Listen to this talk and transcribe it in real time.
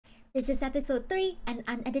This is episode 3 and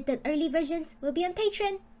unedited early versions will be on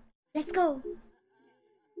Patreon. Let's go!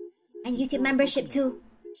 And YouTube membership too.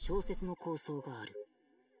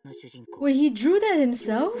 Wait, he drew that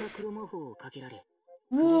himself?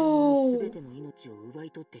 Whoa!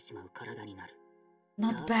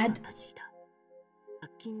 Not bad.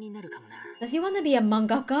 Does he want to be a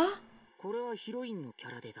mangaka?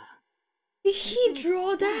 Did he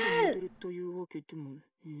draw that?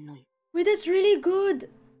 Wait, that's really good.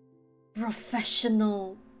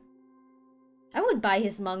 Professional. I would buy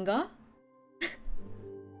his manga.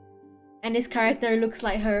 And his character looks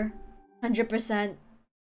like her. 100%.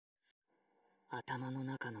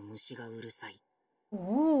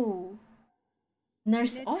 Oh.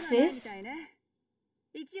 Nurse office?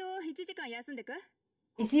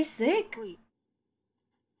 Is he sick?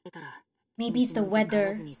 Maybe it's the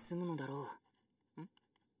weather.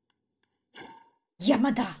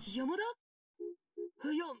 Yamada!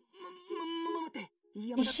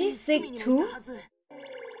 Is she sick too?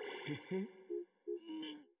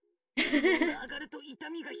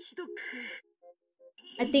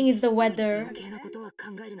 I think it's the weather.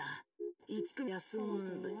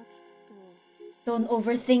 Don't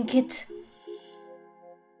overthink it.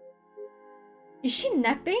 Is she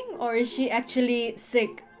napping or is she actually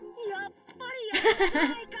sick?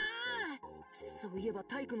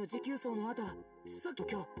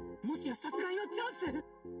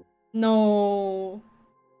 No.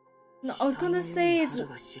 No, I was gonna say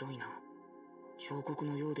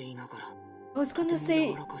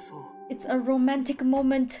it's a romantic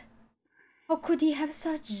moment. How could he have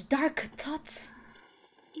such dark thoughts?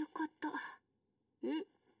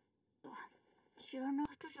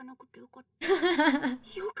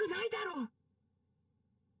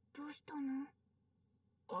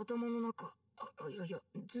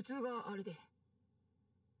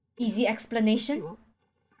 Easy explanation?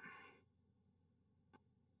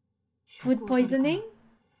 Food poisoning?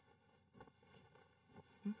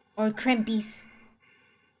 Or crampies?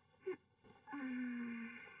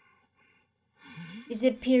 Is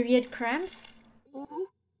it period cramps?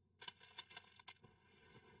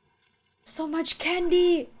 So much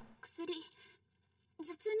candy!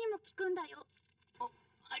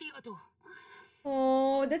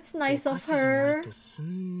 Oh, that's nice of her.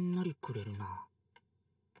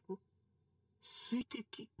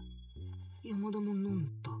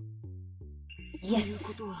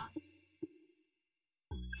 Yes.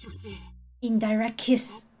 Indirect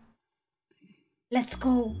kiss. Let's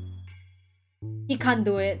go. He can't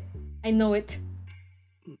do it. I know it.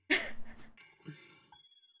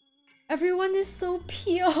 Everyone is so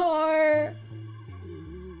pure.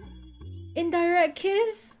 Indirect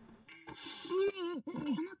kiss?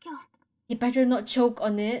 He better not choke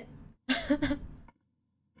on it.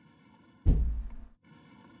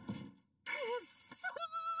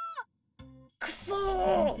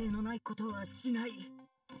 Kuso!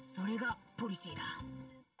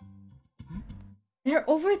 They're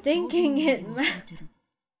overthinking it, man.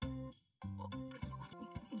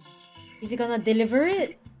 Is he gonna deliver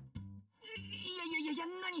it?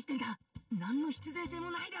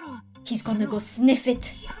 He's gonna go sniff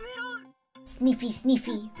it. Sniffy,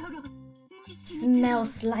 sniffy.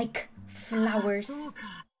 Smells like flowers.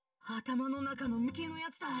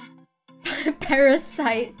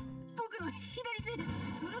 Parasite.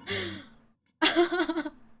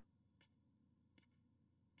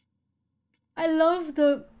 I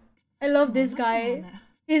love this guy.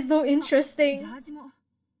 He's so interesting.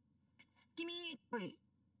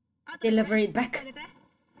 Deliver it back.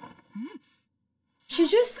 She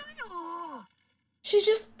just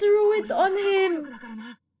threw it on him.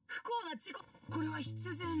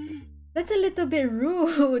 That's a little bit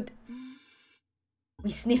rude.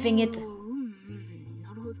 We sniffing it.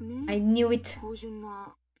 I knew it.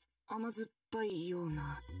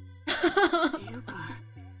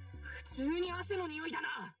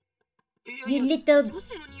 You little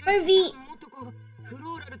pervy.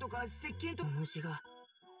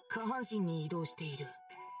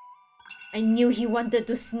 I knew he wanted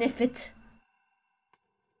to sniff it.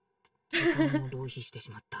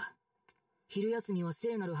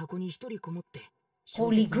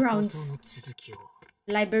 Holy grounds.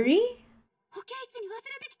 Library?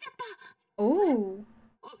 Oh.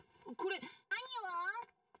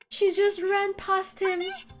 She just ran past him.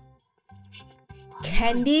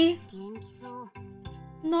 Candy?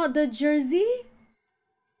 Not the jersey?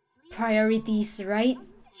 Priorities, right?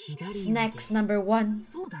 Snacks number 1.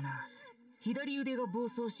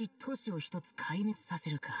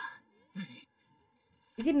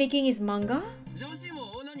 Is he making his manga?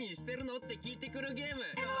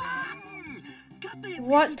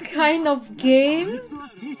 What kind of game?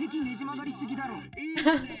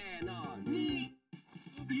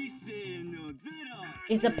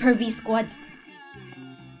 Is a pervy squad.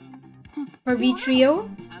 Pervy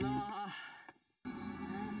trio?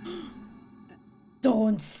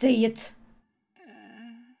 Don't say it.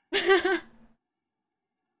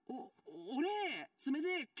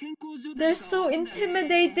 They're so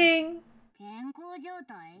intimidating.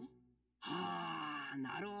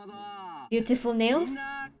 Beautiful nails?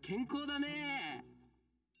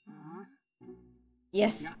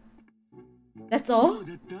 Yes. That's all?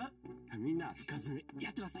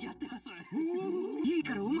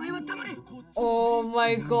 Oh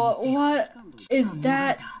my god, what is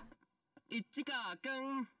that?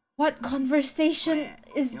 What conversation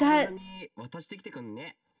is that?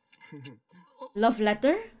 Love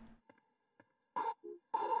letter?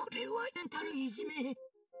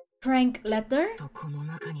 Prank letter?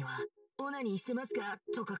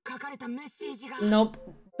 Nope,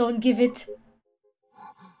 don't give it.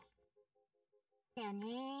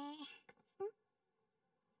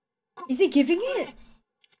 Is he giving it?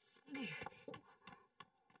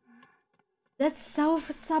 That's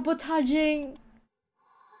self-sabotaging.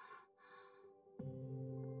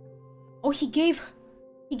 Oh, he gave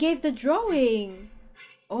the drawing.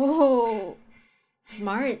 Oh,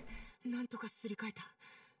 smart.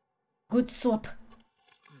 Good swap.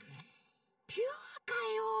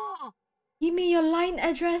 Give me your line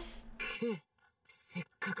address.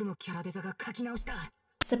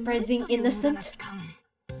 Surprising innocent.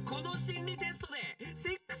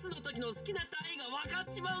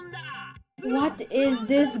 What is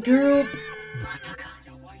this group?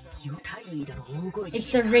 It's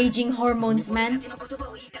the raging hormones, man.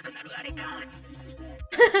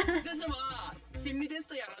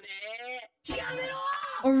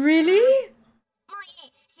 Oh, really?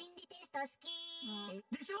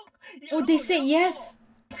 Oh, they said yes.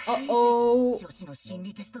 Uh-oh.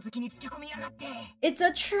 It's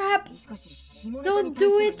a trap. Don't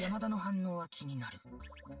do it.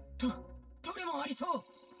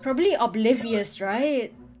 Probably oblivious,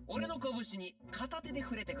 right?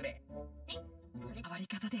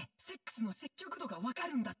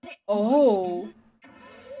 Oh.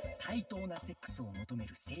 I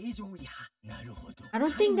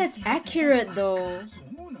don't think that's accurate though.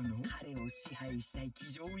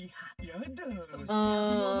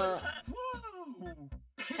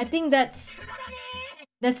 I think that's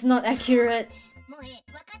not accurate.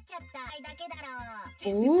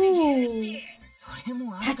 Ooh.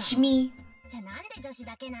 Touch me.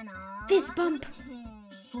 Fist bump.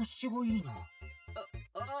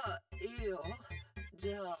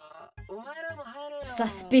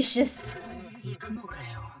 Suspicious.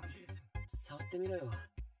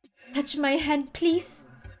 Touch my hand, please.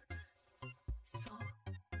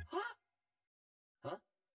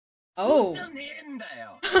 Oh.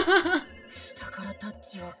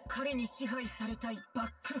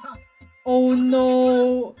 Oh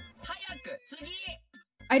no.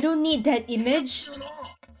 I don't need that image.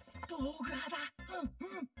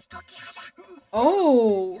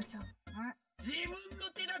 Oh.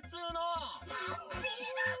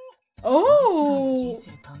 Oh.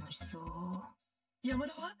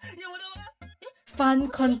 Fun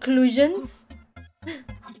conclusions.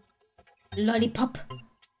 Lollipop.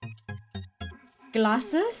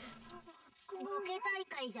 Glasses.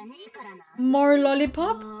 More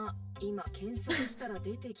lollipop.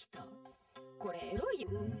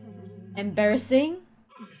 Embarrassing.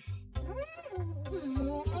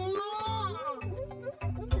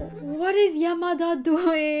 What is Yamada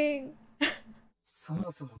doing?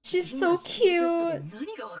 She's so cute.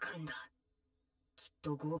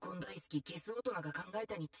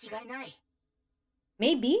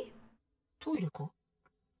 Maybe.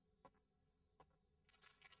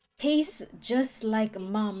 Tastes just like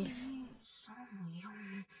mom's.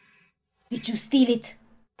 Did you steal it?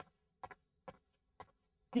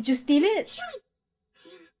 Did you steal it?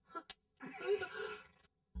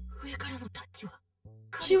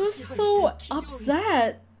 She was so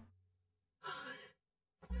upset.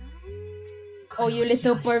 Oh, you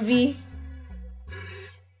little pervy.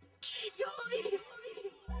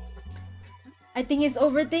 I think he's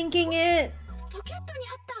overthinking it.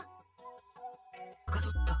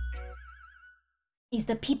 It's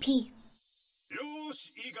the PP.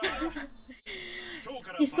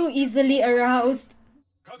 He's so easily aroused.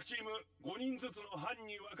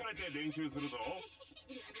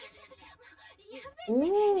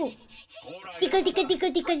 Ooh. Tickle, tickle,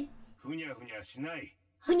 tickle, tickle. Hunya,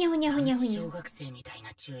 hunya, hunya, hunya.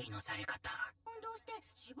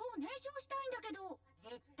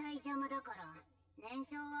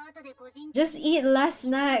 Just eat less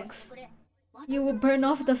snacks. You will burn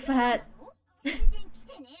off the fat.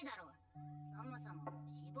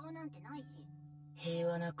 平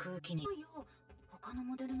和な空気に。他の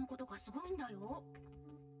モデルのことがすごいんだよ。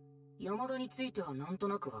山田についてはなんと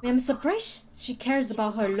なくわかる。I'm surprised she cares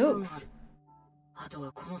about her looks. あと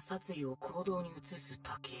はこの殺意を行動に移す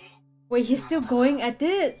だけ。Wait, he's still going at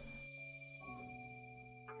it?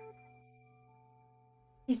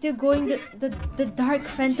 He's still going the dark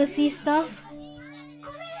fantasy stuff?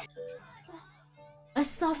 A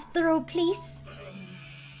soft throw, please.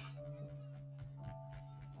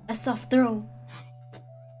 A soft throw.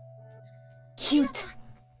 Cute.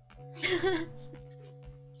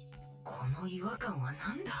 この違和感は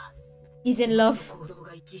なんだ? He's in love. 行動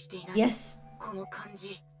が一致していない。 Yes. この感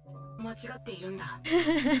じ間違っているんだ。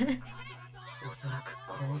おそらく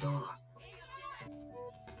行動。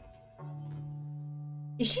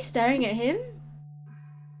Is she staring at him?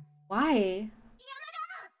 Why?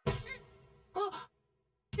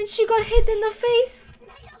 And she got hit in the face.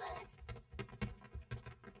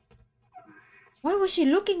 Why was she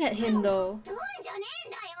looking at him though?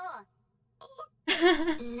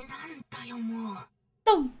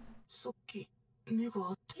 Tom.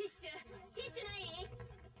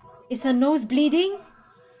 Is her nose bleeding?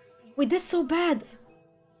 Wait, that's so bad.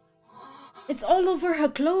 It's all over her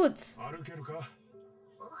clothes.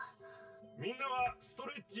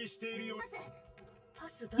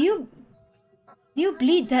 Do you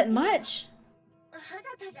bleed that much?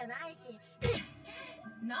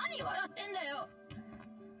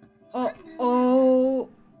 Oh.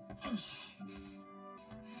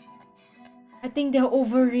 I think they're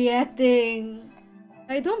overreacting.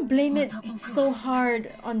 I don't blame it so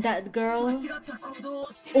hard on that girl.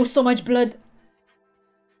 Oh, so much blood.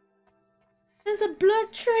 There's a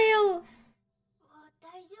blood trail.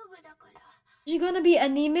 Is she gonna be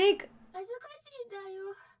anemic?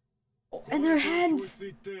 Oh, and her hands.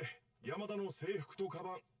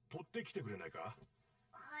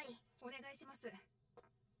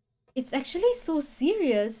 It's actually so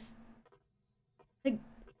serious. Like,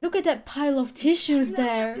 look at that pile of tissues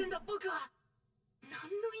there.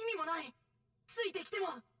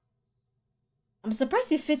 I'm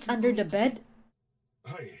surprised it fits under the bed.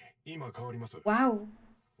 Wow.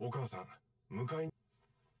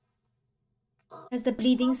 Has the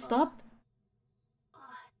bleeding stopped?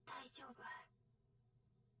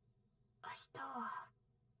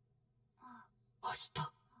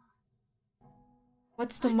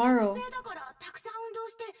 What's tomorrow?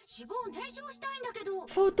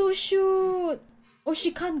 Photo shoot! Oh,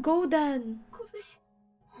 she can't go then.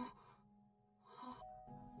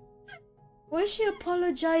 Why is she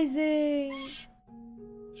apologizing?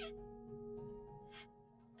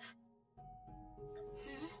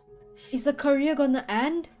 Is the career gonna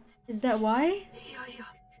end? Is that why?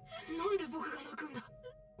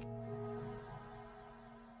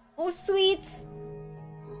 Oh, sweets!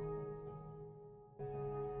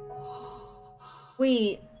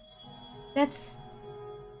 Wait, that's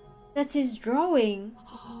his drawing.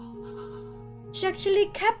 She actually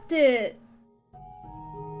kept it.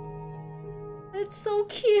 That's so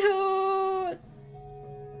cute.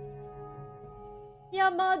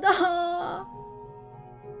 Yamada.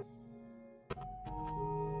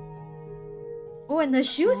 Oh, and the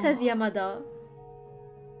shoe says Yamada.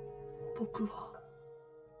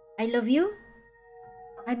 I love you.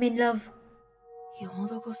 I'm in love.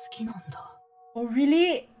 Oh,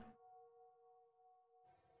 really?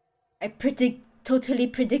 I totally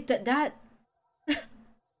predicted that.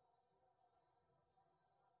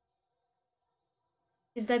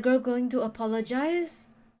 Is that girl going to apologize?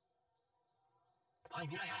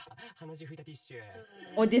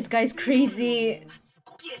 Oh, this guy's crazy.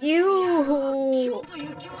 Ew.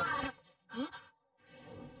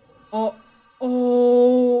 Oh.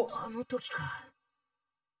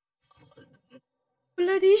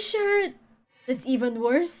 Bloody shirt. That's even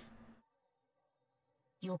worse.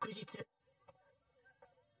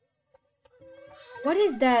 What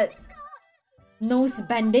is that? Nose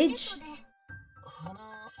bandage?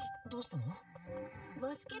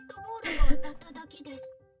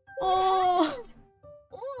 Oh.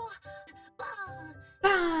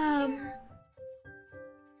 Bam.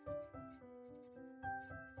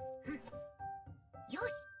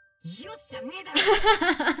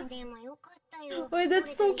 Wait,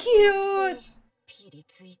 that's so cute.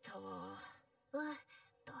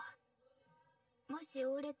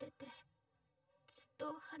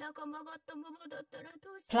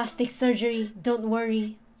 Plastic surgery, don't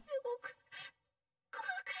worry.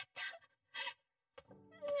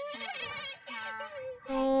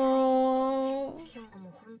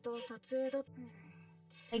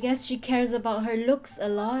 I guess she cares about her looks a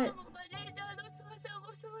lot.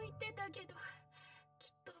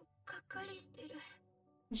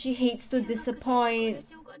 She hates to disappoint.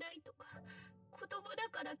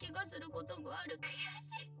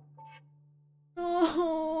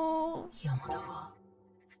 Oh.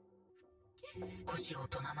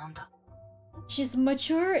 She's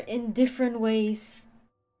mature in different ways.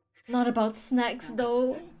 Not about snacks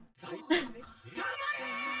though.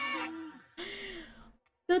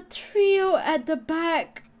 The trio at the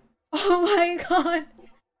back. Oh my god.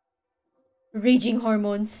 Raging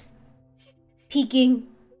hormones. Peaking.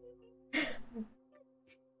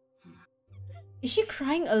 Is she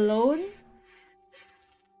crying alone?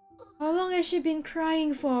 How long has she been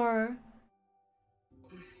crying for?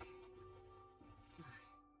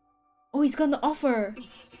 Oh, he's gonna offer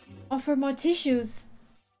more tissues.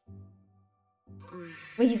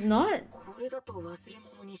 Wait, he's not?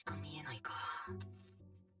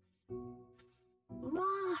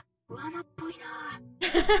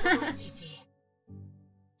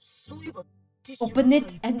 Open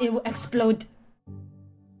it and it will explode.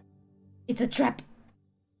 It's a trap.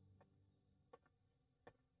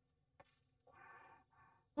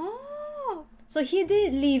 Oh, so he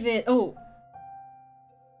did leave it. Oh,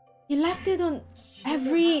 he left it on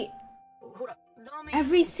every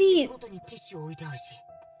seat.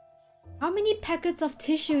 How many packets of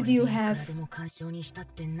tissue do you have?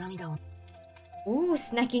 Oh,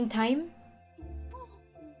 snacking time.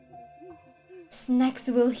 Snacks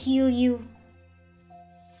will heal you.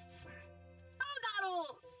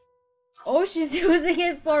 Oh, she's using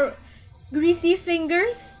it for greasy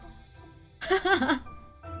fingers.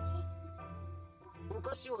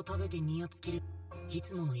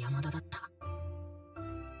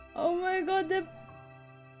 Oh my god, the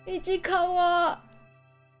Ichikawa.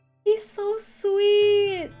 He's so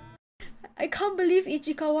sweet. I can't believe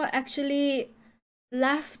Ichikawa actually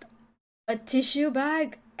left a tissue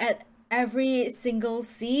bag at every single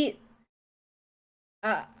seat.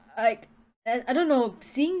 Like, I don't know,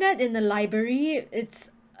 seeing that in the library, it's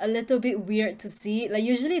a little bit weird to see. Like,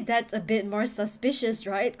 usually that's a bit more suspicious,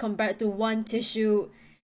 right? Compared to one tissue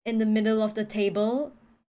in the middle of the table.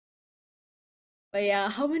 But yeah,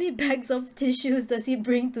 how many bags of tissues does he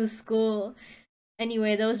bring to school?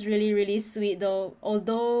 Anyway, that was really, really sweet though.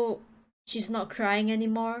 Although she's not crying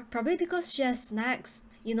anymore. Probably because she has snacks.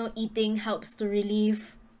 You know, eating helps to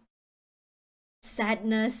relieve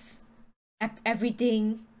sadness,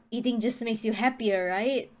 everything. Eating just makes you happier,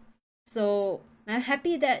 right? So I'm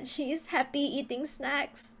happy that she is happy eating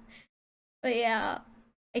snacks. But yeah,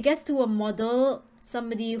 I guess to a model,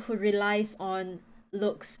 somebody who relies on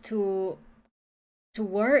looks to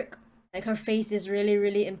work, like her face is really,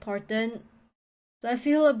 really important. So I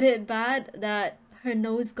feel a bit bad that her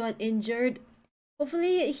nose got injured.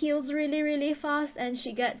 Hopefully it heals really, really fast and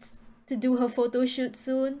she gets to do her photo shoot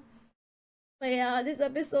soon. But yeah, this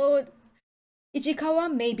episode,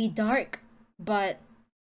 Ichikawa may be dark, but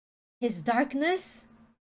his darkness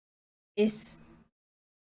is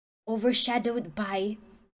overshadowed by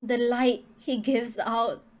the light he gives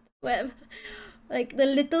out. Well, like the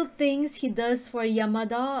little things he does for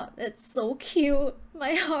Yamada, it's so cute.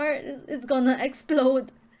 My heart is gonna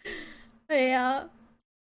explode. But yeah,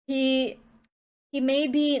 he may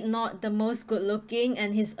be not the most good looking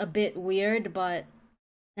and he's a bit weird, but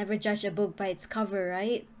never judge a book by its cover,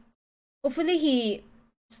 right? Hopefully he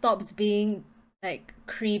stops being like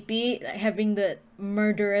creepy, like having the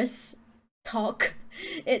murderous talk.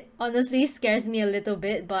 It honestly scares me a little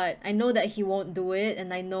bit, but I know that he won't do it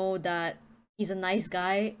and I know that he's a nice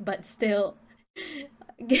guy, but still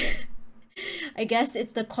I guess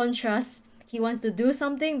it's the contrast. He wants to do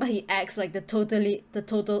something but he acts like the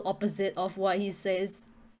total opposite of what he says.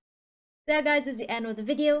 There guys, this is the end of the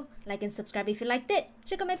video. Like and subscribe if you liked it.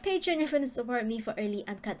 Check out my Patreon if you want to support me for early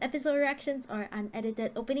uncut episode reactions or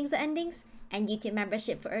unedited openings or endings, and YouTube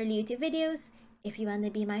membership for early YouTube videos. If you want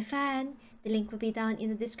to be my fan, the link will be down in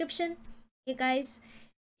the description. Hey guys,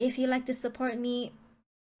 if you like to support me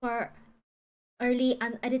for early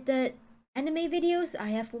unedited anime videos, I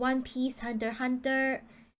have One Piece, Hunter x Hunter,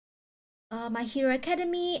 My Hero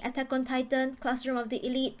Academy, Attack on Titan, Classroom of the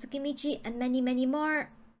Elite, Tsukimichi, and many, many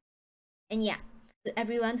more. And yeah, to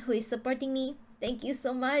everyone who is supporting me, thank you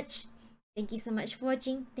so much. Thank you so much for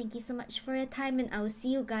watching. Thank you so much for your time, and I will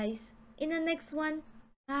see you guys in the next one.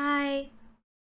 Bye!